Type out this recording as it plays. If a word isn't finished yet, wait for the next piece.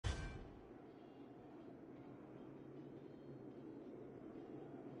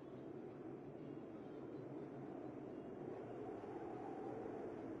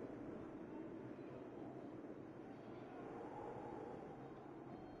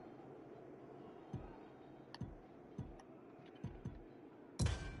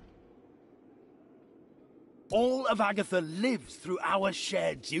All of Agatha lives through our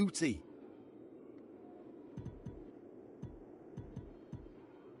shared duty.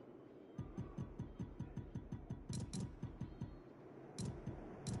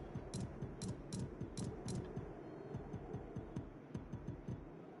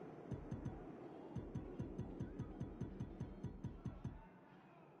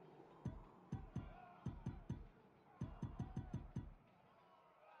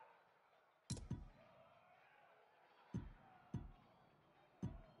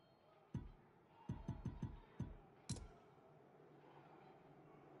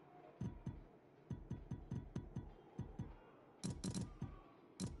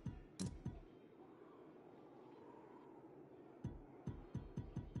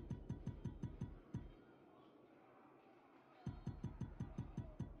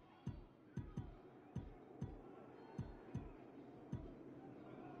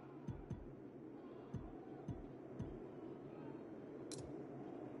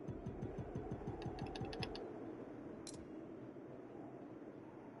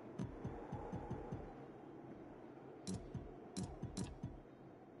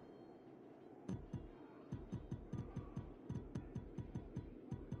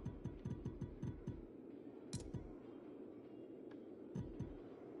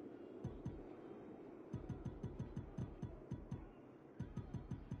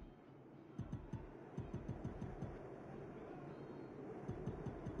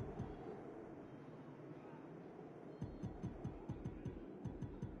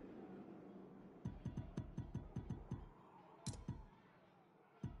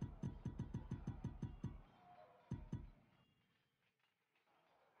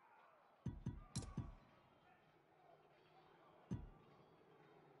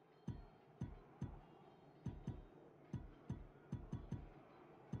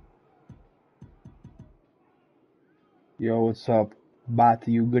 Yo, what's up, Bat,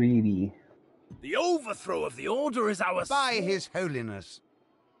 you greedy? The overthrow of the Order is our... By His Holiness.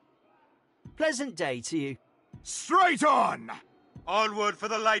 Pleasant day to you. Straight on! Onward for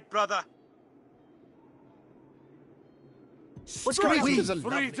the light, brother. What's going on?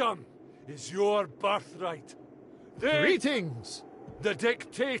 Freedom is your birthright. Greetings! The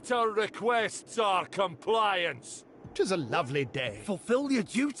dictator requests our compliance. 'Tis a lovely day. Fulfill your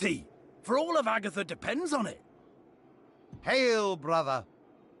duty, for all of Agatha depends on it. Hail, brother.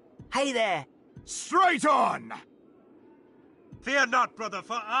 Hey there. Straight on! Fear not, brother,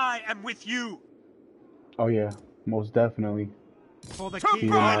 for I am with you. Oh yeah, most definitely. For the He's king,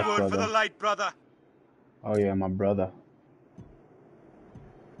 my onward for brother. the light, brother. Oh yeah, my brother.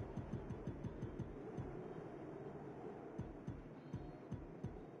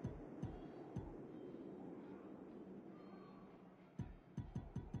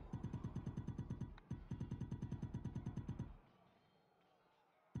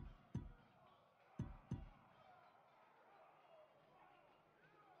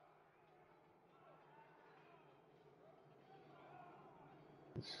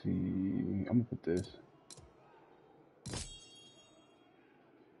 Let's see. I'm gonna put this.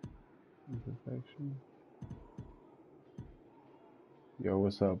 Imperfection. Yo,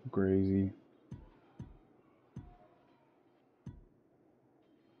 what's up, Crazy?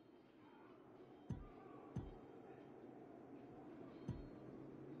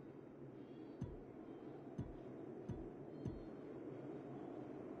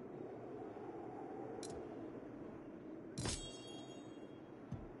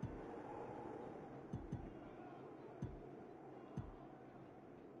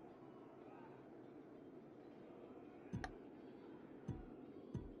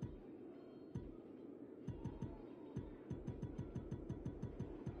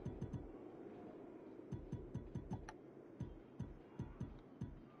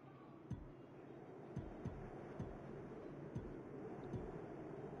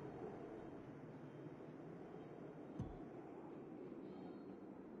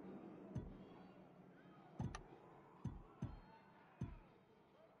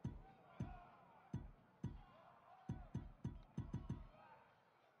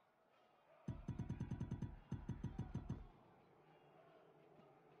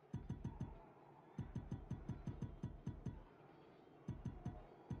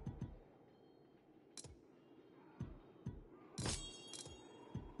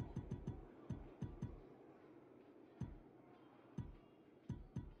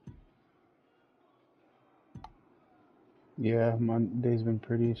 Yeah, my day's been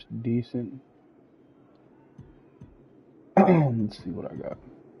pretty decent. Let's see what I got.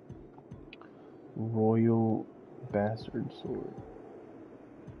 Royal Bastard Sword.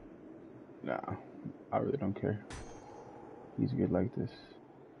 Nah, I really don't care. He's good like this.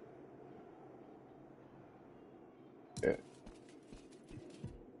 Yeah.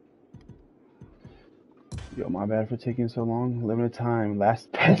 Yo, my bad for taking so long. Limited time.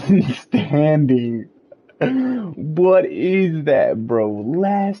 Last peasant standing. What is that, bro?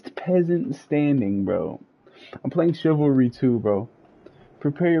 Last peasant standing, bro. I'm playing Chivalry 2, bro.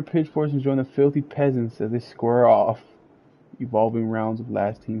 Prepare your pitchforks and join the filthy peasants as they square off. Evolving rounds of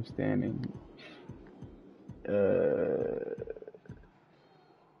last team standing.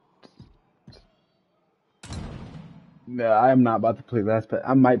 No, I am not about to play last pet.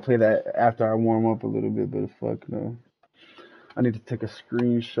 I might play that after I warm up a little bit, but fuck no. I need to take a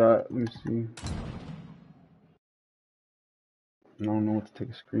screenshot. Let me see. I don't know what to take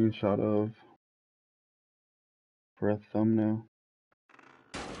a screenshot of for a thumbnail.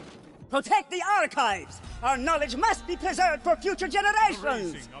 Protect the archives! Our knowledge must be preserved for future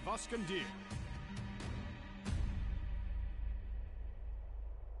generations!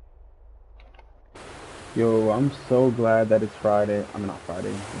 Yo, I'm so glad that it's Friday. I mean, not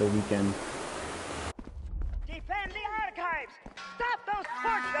Friday, the weekend. Defend the archives! Stop those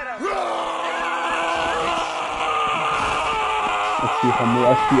torch. Let's see if I'm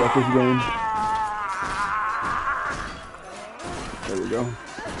rusty at this game. There we go.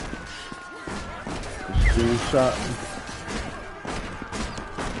 Screenshot.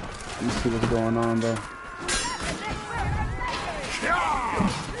 Let me see what's going on though.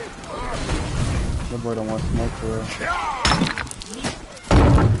 The boy don't want smoke for real.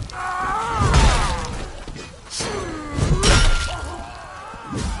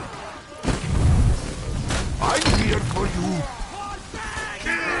 I'm here for you.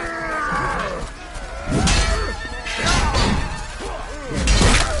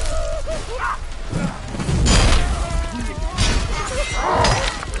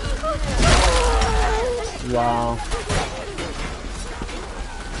 Wow.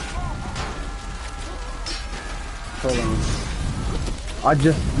 Hold on. I'm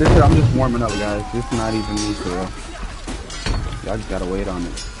just warming up, guys. This is not even me for real. Y'all just gotta wait on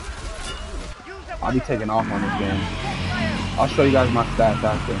it. I'll be taking off on this game. I'll show you guys my stats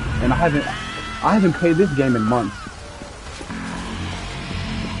after. And I haven't played this game in months.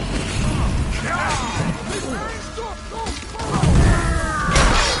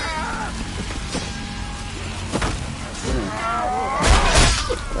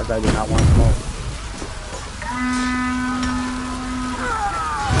 That guy did not want smoke.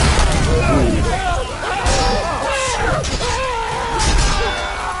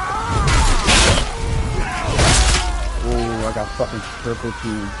 Oh, I got fucking triple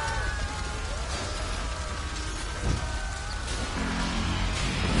team.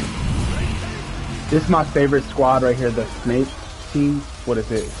 This is my favorite squad right here, the Snake team. What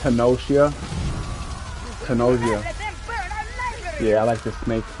is it? Tenosia? Yeah, I like the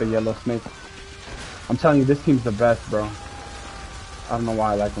snake, the yellow snake. I'm telling you, this team's the best, bro. I don't know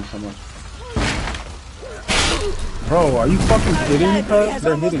why I like them so much. Bro, are you fucking kidding me, cuz?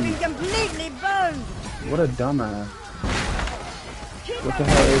 They're hitting me. What a dumbass. What the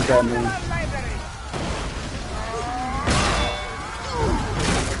hell is that, man?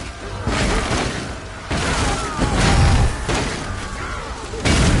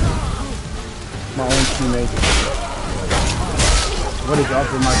 My own teammates. What is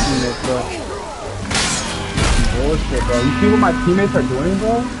up with my teammates, bro? Bullshit, bro. You see what my teammates are doing,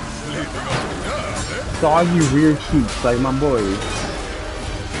 bro? Soggy rear cheeks, like my boys.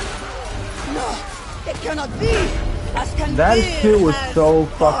 No, it cannot be. That shit was so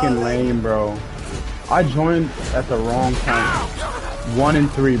fucking lame, bro. I joined at the wrong time. 1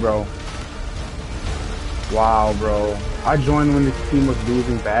 and 3, bro. Wow, bro. I joined when this team was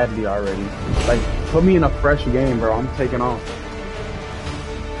losing badly already. Like, put me in a fresh game, bro. I'm taking off.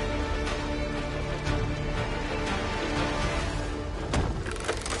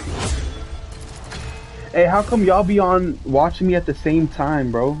 Hey, how come y'all be on watching me at the same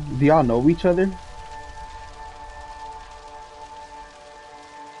time, bro? Do y'all know each other?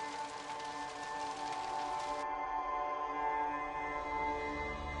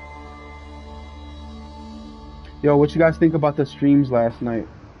 Yo, what you guys think about the streams last night?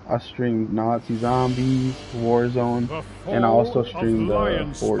 I streamed Nazi Zombies, Warzone, and I also streamed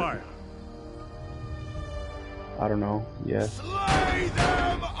Fort. I don't know, yes. Slay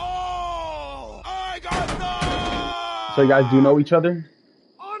them all! I got them! So you guys do know each other?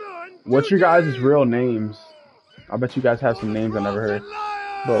 What's your guys' real names? I bet you guys have some names I never heard.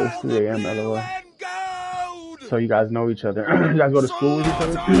 But it's 3 AM, LOL. So you guys know each other. You guys go to school with each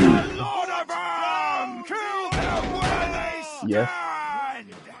other? Yes.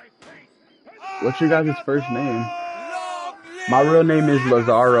 What's your guys' first name? My real name is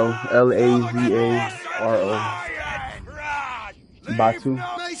Lazaro. Lazaro. Batu.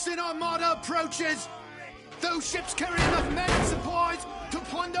 Mason Armada approaches. Those ships carry enough men and supplies to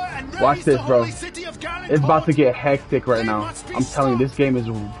plunder and raise Watch this, the bro. holy city of Gallen. It's about to get hectic right now. I'm telling you, this game is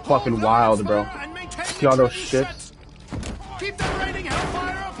fucking wild, bro. See all those ships? Keep them raining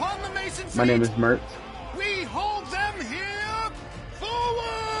hellfire upon the Mason fleet. My name is Mert. We hold them here. Forward!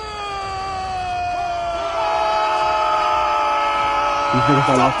 These niggas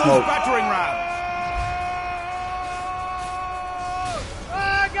don't want smoke. Battering ram.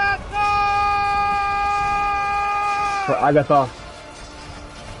 For Agatha.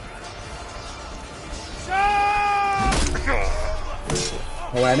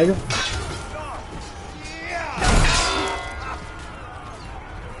 Alright, nigga.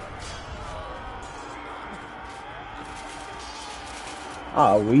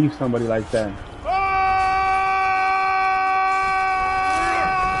 I'll weave somebody like that.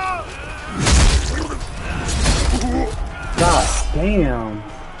 God damn.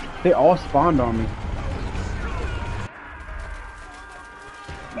 They all spawned on me.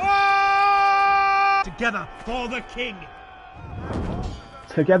 Together for the king.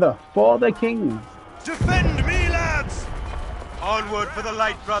 Together for the king. Defend me, lads! Onward for the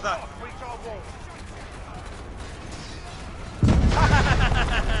light, brother.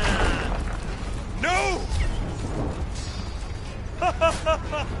 No!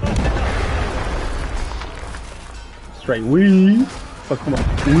 Straight weave. Oh, come on.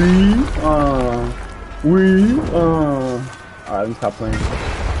 Weave. Alright, let me stop playing.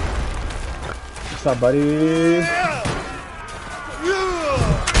 What's up, buddy?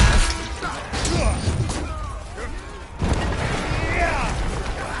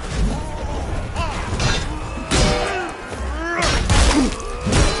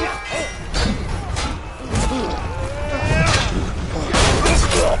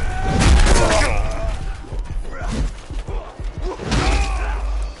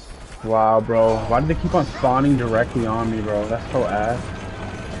 Wow, bro. Why did they keep on spawning directly on me, bro? That's so ass.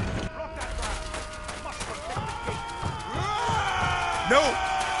 No!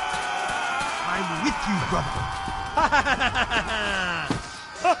 I'm with you, brother.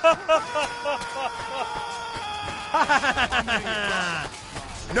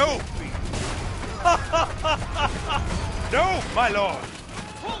 No! No, my lord!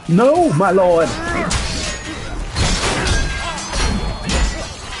 No, my lord!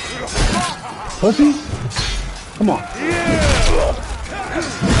 Pussy? Come on.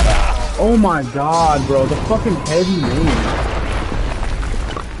 Oh my god, bro. The fucking heavy name.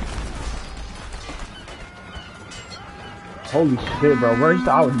 Holy shit, bro. We're just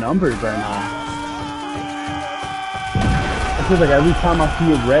outnumbered right now. It feels like every time I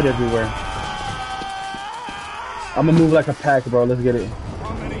see it red everywhere. I'm gonna move like a pack, bro. Let's get it.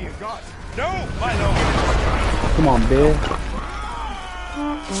 How many you got? No, my lord! Come on, bitch.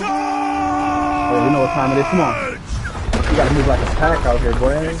 Oh, you know what time it is. Come on. You gotta move like a pack out here,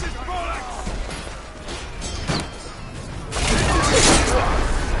 boy.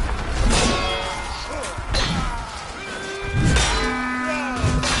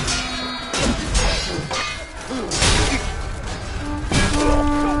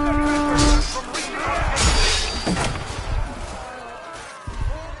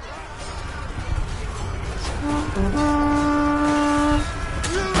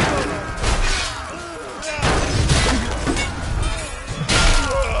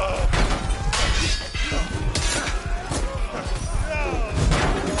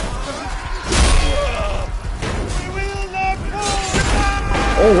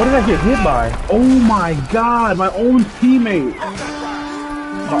 Oh, what did I get hit by? Oh my god, my own teammate.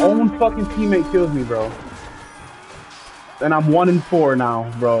 My own fucking teammate kills me, bro. And I'm 1-4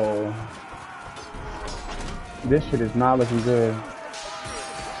 now, bro. This shit is not looking good.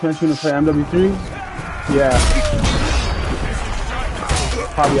 Since you gonna play MW3? Yeah.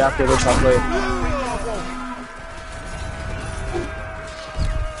 Probably after this I play.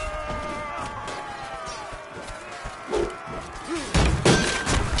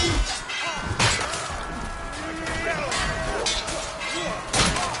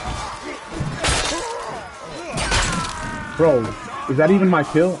 Bro, is that even my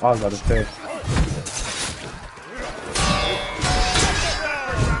kill? I was about to say.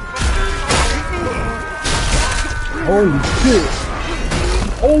 Holy shit.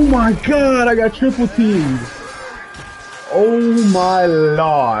 Oh my god, I got triple teamed. Oh my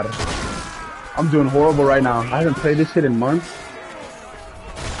lord. I'm doing horrible right now. I haven't played this shit in months.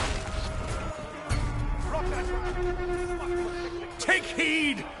 Take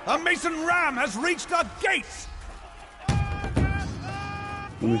heed! A Mason ram has reached our gates!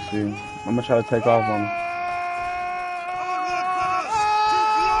 Let me see. I'm gonna try to take off on him.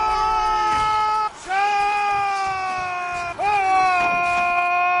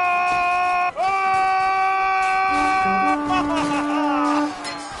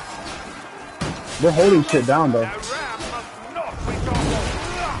 We're holding shit down though.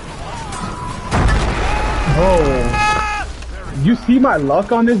 Bro, you see my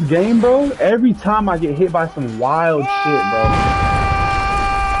luck on this game, bro? Every time I get hit by some wild shit, bro.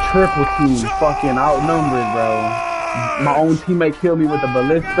 Triple team, fucking outnumbered, bro. My own teammate killed me with a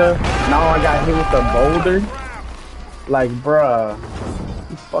ballista. Now I got hit with a boulder. Like, bruh,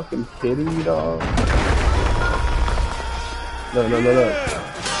 you fucking kidding me, dog? Look, look, look, look.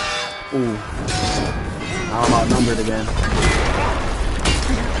 Ooh. Now I'm outnumbered again.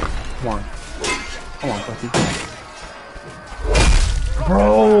 Come on. Come on, pussy.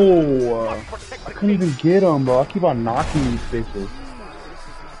 Bro! I couldn't even get him, bro. I keep on knocking these bitches.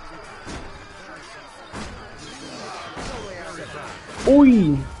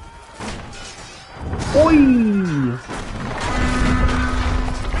 Oi! Oi!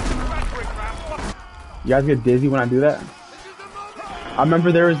 You guys get dizzy when I do that? I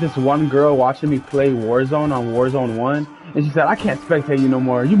remember there was this one girl watching me play Warzone on Warzone 1, and she said, I can't spectate you no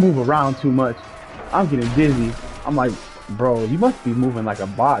more. You move around too much. I'm getting dizzy. I'm like, bro, you must be moving like a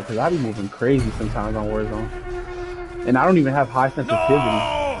bot, because I be moving crazy sometimes on Warzone. And I don't even have high sensitivity.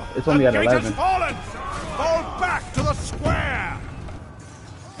 No! It's only at 11. Fall back to the square!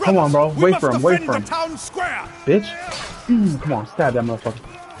 Come on, bro. Wait for him. Wait for him. Town square. Bitch. Come on, stab that motherfucker.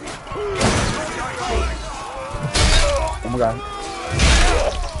 Oh my god.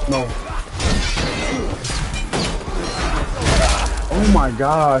 No. Oh my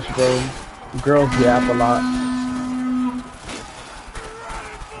gosh, bro. Girls yap a lot.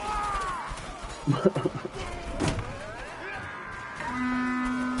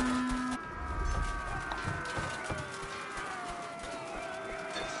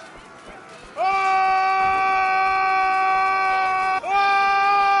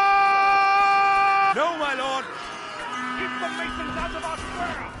 No, my lord. Keep the Masons out of our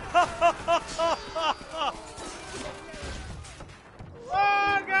square.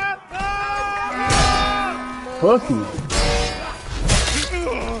 Pussy.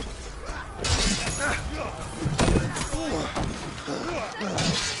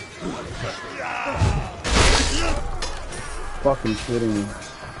 Fucking kidding me.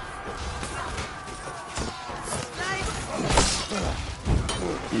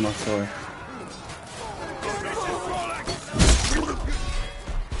 I'm not sure.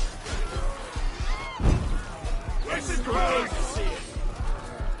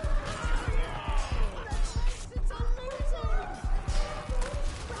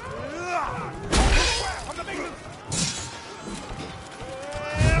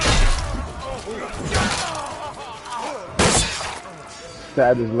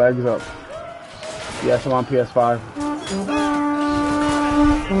 Stabbed his legs up. Yes, I'm on PS5.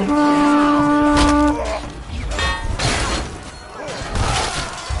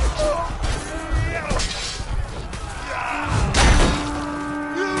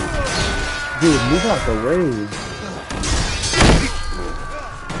 Dude, move out the way.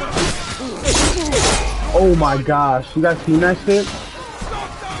 Oh my gosh, you guys seen that shit?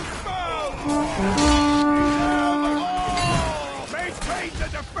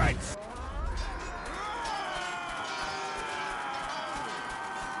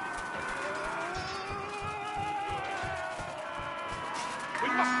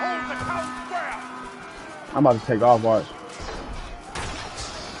 I'm about to take off, watch.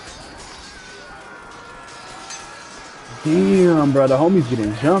 Damn, bro, the homie's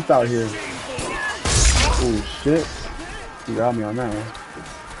getting jumped out here. Oh shit. You got me on that one.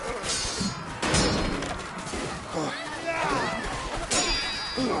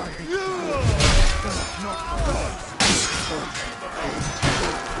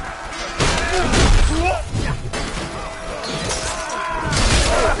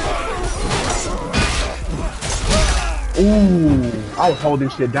 Ooh, I was holding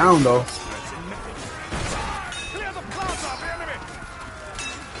shit down though.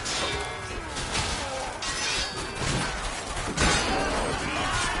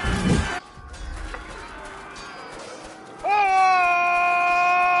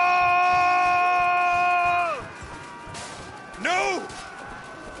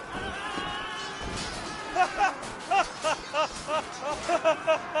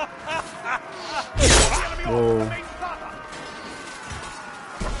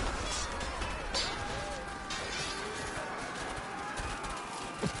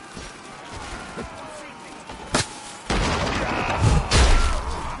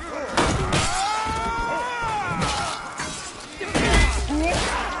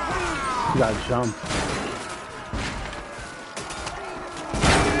 He got jumped.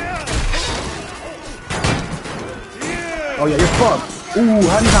 Oh yeah, you're fucked. Ooh,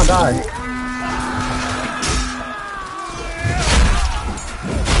 how did he not die?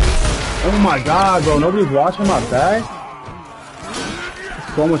 Oh my god, bro, nobody's watching my back?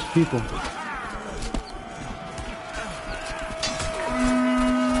 So much people.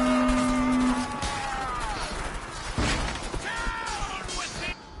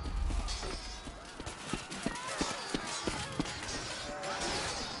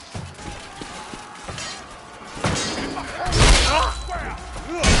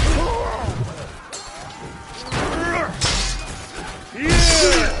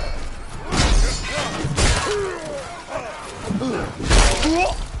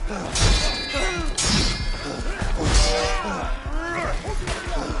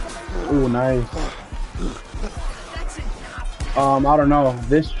 Ooh, nice. I don't know.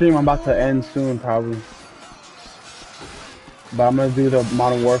 This stream I'm about to end soon, probably. But I'm gonna do the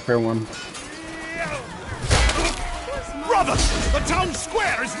Modern Warfare one. Brothers, the town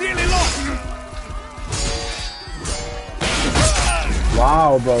square is nearly lost!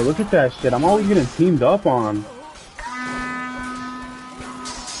 Wow, bro, look at that shit. I'm always getting teamed up on.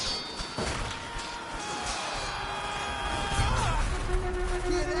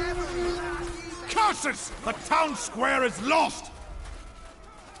 Curses! The town square is lost!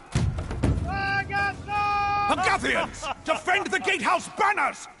 Agathians! Defend the gatehouse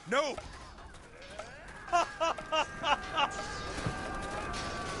banners! No!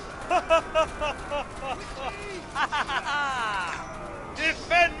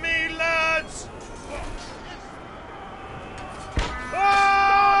 Defend me, lads!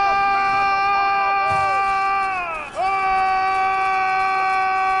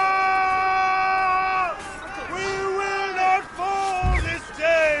 We will not fall this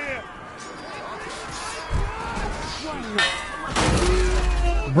day!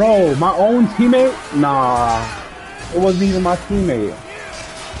 Bro, my own teammate? Nah. It wasn't even my teammate.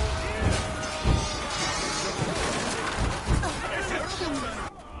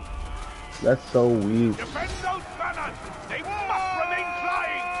 That's so weak. Defend those banners! They must remain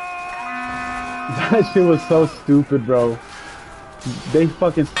flying! That shit was so stupid, bro. They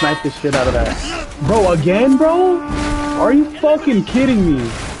fucking sniped the shit out of that. Bro, again, bro? Are you fucking kidding me?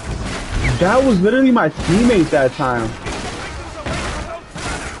 That was literally my teammate that time.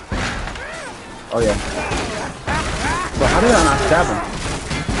 Oh yeah. Bro, how did I not stab him?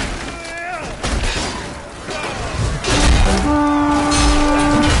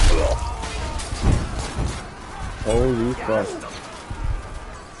 Holy fuck.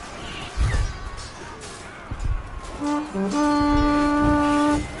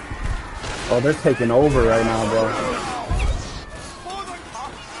 Oh, they're taking over right now, bro.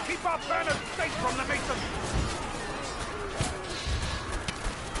 Keep our banners safe from the masons!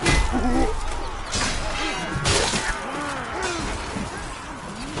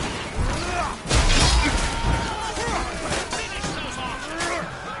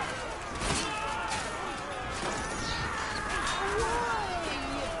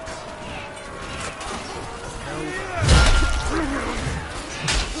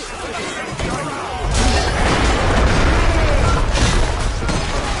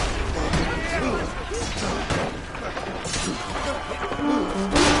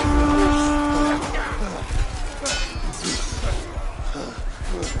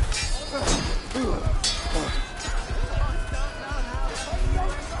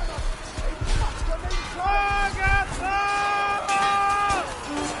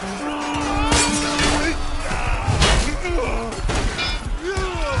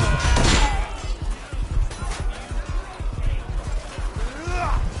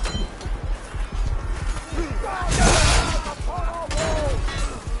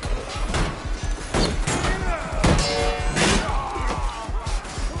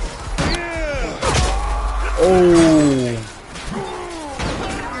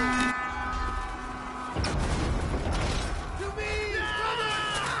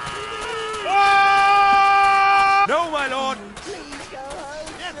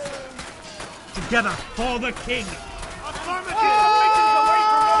 Together for the king!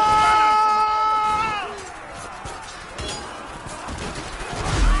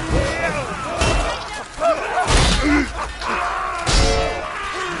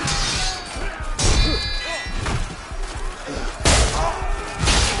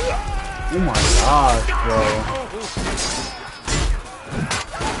 Oh my gosh, bro.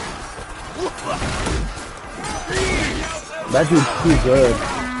 That dude's too good.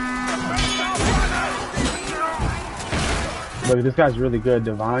 Look, this guy's really good,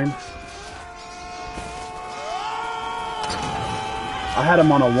 Divine. I had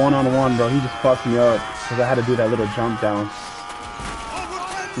him on a one-on-one, bro. He just fucked me up because I had to do that little jump down.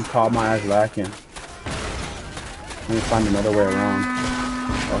 He caught my ass lacking. Let me find another way around.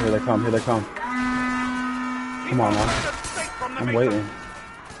 Oh, here they come, here they come. Come on, man. I'm waiting.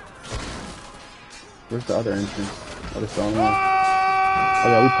 Where's the other entrance? Oh, this is the only one. Oh,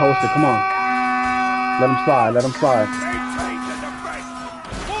 yeah, we posted. Come on. Let him slide, let him slide.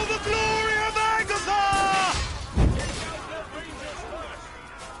 For the glory of Agatha!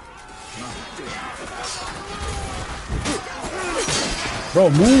 Bro,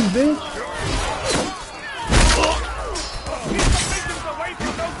 move, bitch.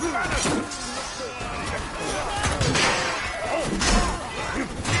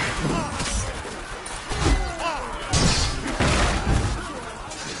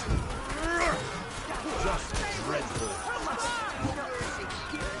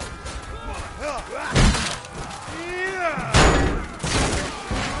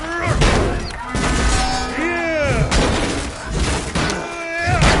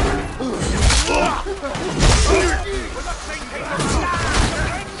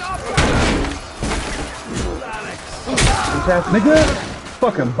 Ass nigga,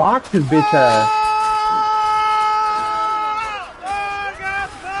 fucking box his bitch ass.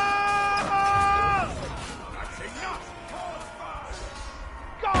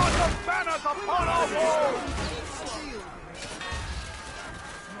 God, the banners upon our walls!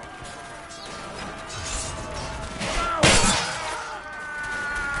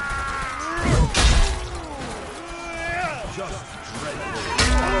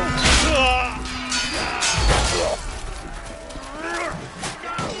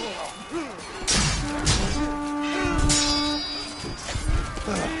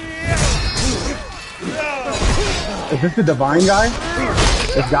 Is this the Divine guy?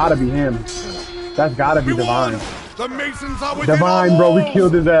 It's gotta be him. That's gotta be Divine. The Masons are within Divine, bro, we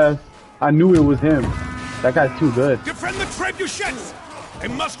killed his ass. I knew it was him. That guy's too good. Defend the trebuchets! They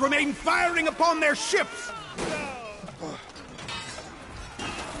must remain firing upon their ships!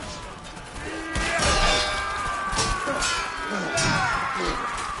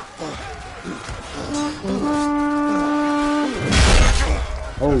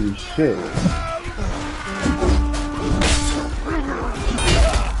 Holy shit.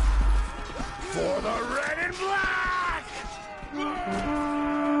 For the red and black!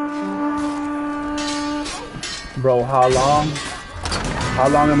 Bro, how long? How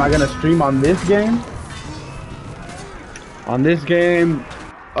long am I gonna stream on this game? On this game,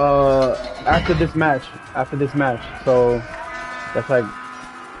 after this match. So, that's like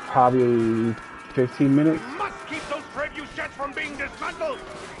probably 15 minutes. Must keep those trebuchets from being dismantled!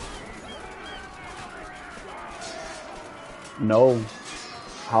 No.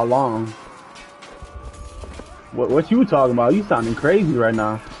 How long? What you talking about? You sounding crazy right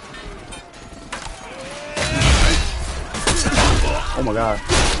now. Oh my god.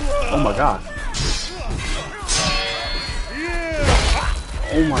 Oh my god.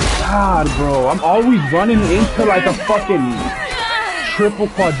 Oh my god, bro. I'm always running into like a fucking triple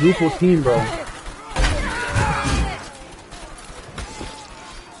quadruple team, bro.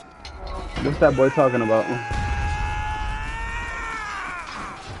 What's that boy talking about?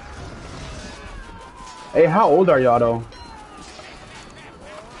 Hey, how old are y'all though?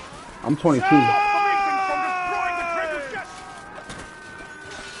 I'm 22.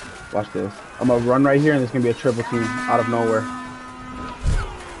 Watch this. I'm gonna run right here and there's gonna be a triple team out of nowhere.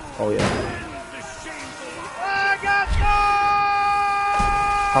 Oh yeah.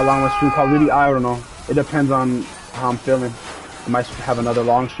 How long was stream Call of Duty? I don't know. It depends on how I'm feeling. I might have another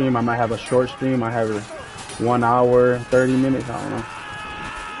long stream. I might have a short stream. I have a 1 hour, 30 minutes. I don't know.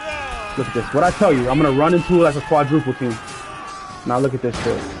 Look at this. What I tell you, I'm gonna run into like a quadruple team. Now look at this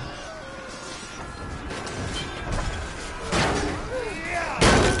shit.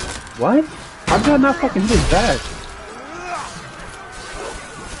 What? How did I not fucking hit his back?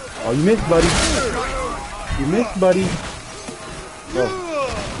 Oh, you missed, buddy. You missed, buddy. Oh,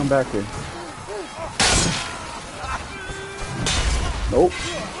 come back here. Nope.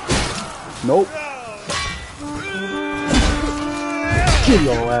 Nope. Get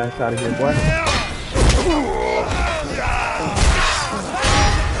your ass out of here, boy.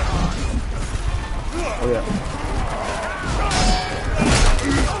 Oh, yeah.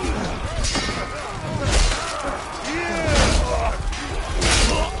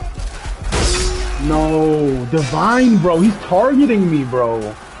 No, Divine, bro. He's targeting me,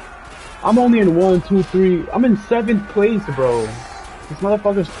 bro. I'm only in 1, 2, 3. I'm in 7th place, bro. This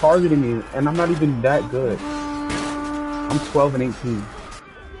motherfucker's targeting me, and I'm not even that good. I'm 12 and 18.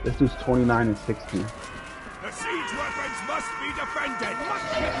 This dude's 29 and 16. The siege weapons must be defended. Must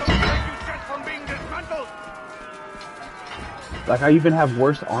keep the place you set from being dismantled. Like, I even have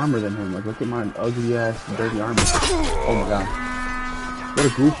worse armor than him. Like, look at my ugly ass, dirty armor. Oh my god. What a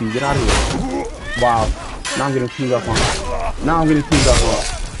goofy. Get out of here. Wow. Now I'm getting teamed up on.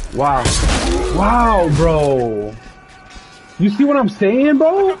 Wow. Wow, bro. You see what I'm saying,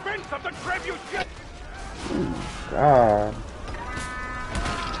 bro? God.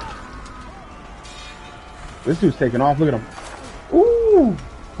 This dude's taking off. Look at him. Ooh.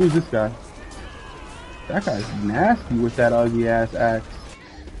 Who's this guy? That guy's nasty with that ugly ass axe.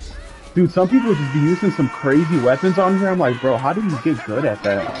 Dude, some people just be using some crazy weapons on here. I'm like, bro, how do you get good at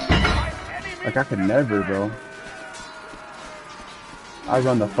that? Like, I could never, bro. I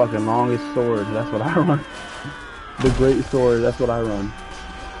run the fucking longest sword. That's what I run. The great sword. That's what I run.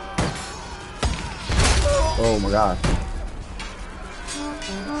 Oh my gosh.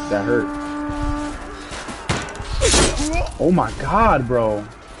 That hurt. Oh my god, bro.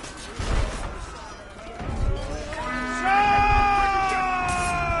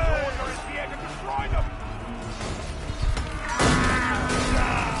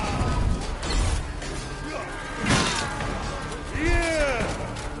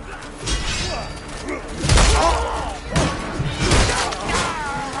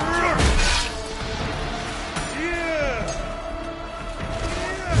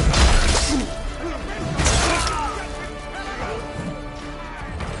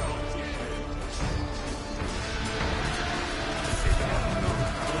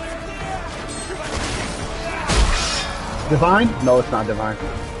 Divine? No, it's not divine.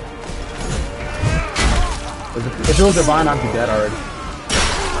 If it was divine, I'd be dead already.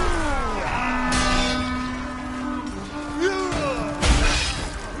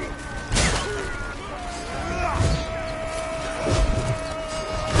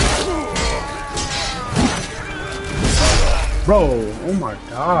 Bro, oh my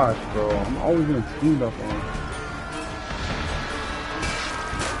gosh, bro. I'm always getting teamed up on.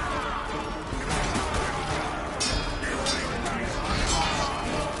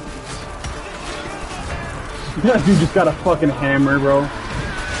 That dude just got a fucking hammer, bro.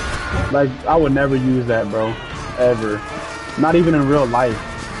 Like, I would never use that, bro. Ever. Not even in real life.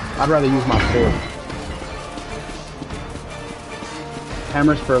 I'd rather use my sword.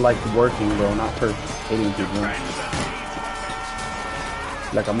 Hammers for, like, working, bro. Not for hitting people.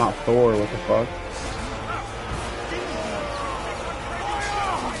 Like, I'm not Thor, what the fuck?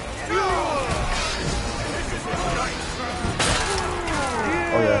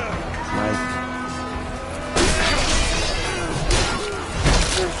 Oh, yeah. Nice.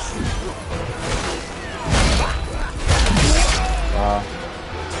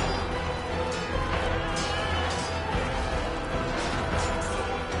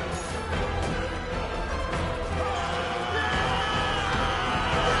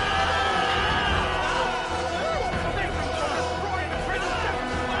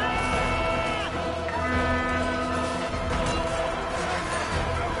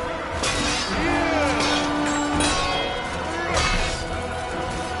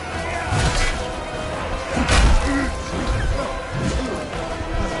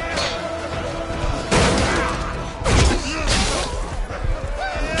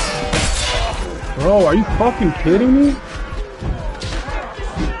 Bro, are you fucking kidding me?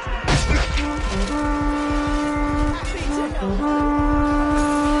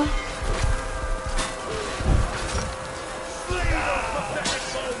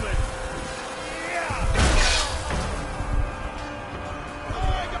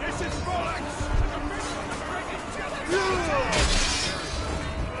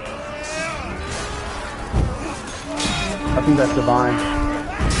 I think that's divine.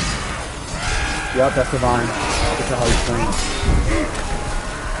 Yep, that's divine. Look at how he's playing.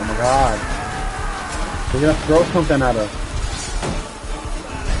 Oh my god. They're gonna throw something at us.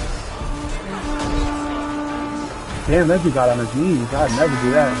 Damn, that dude got on his knees. I'd never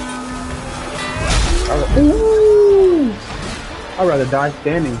do that. Ooh! I'd rather die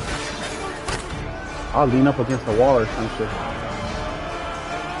standing. I'll lean up against the wall or some shit.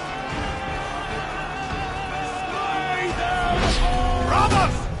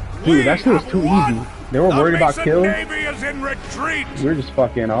 Dude, that shit was too easy. They were worried about kills. We were just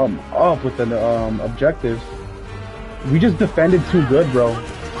fucking up with the objectives. We just defended too good, bro.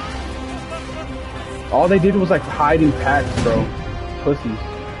 All they did was like hide in packs, bro. Pussies.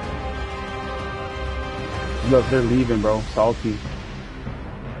 Look, they're leaving, bro. Salty.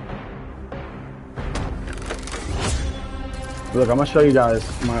 Look, I'm gonna show you guys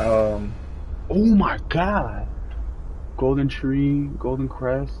my oh my god. Golden tree, golden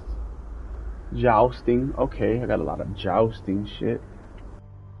crest. Jousting. Okay, I got a lot of jousting shit.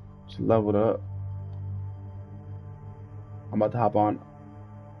 Just leveled up. I'm about to hop on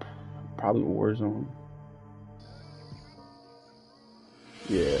probably Warzone.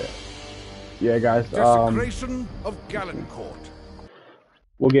 Yeah, guys. Desecration of Gallencourt.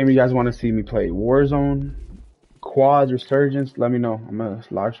 What game you guys want to see me play? Warzone, Quads, Resurgence? Let me know. I'm gonna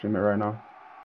live stream it right now.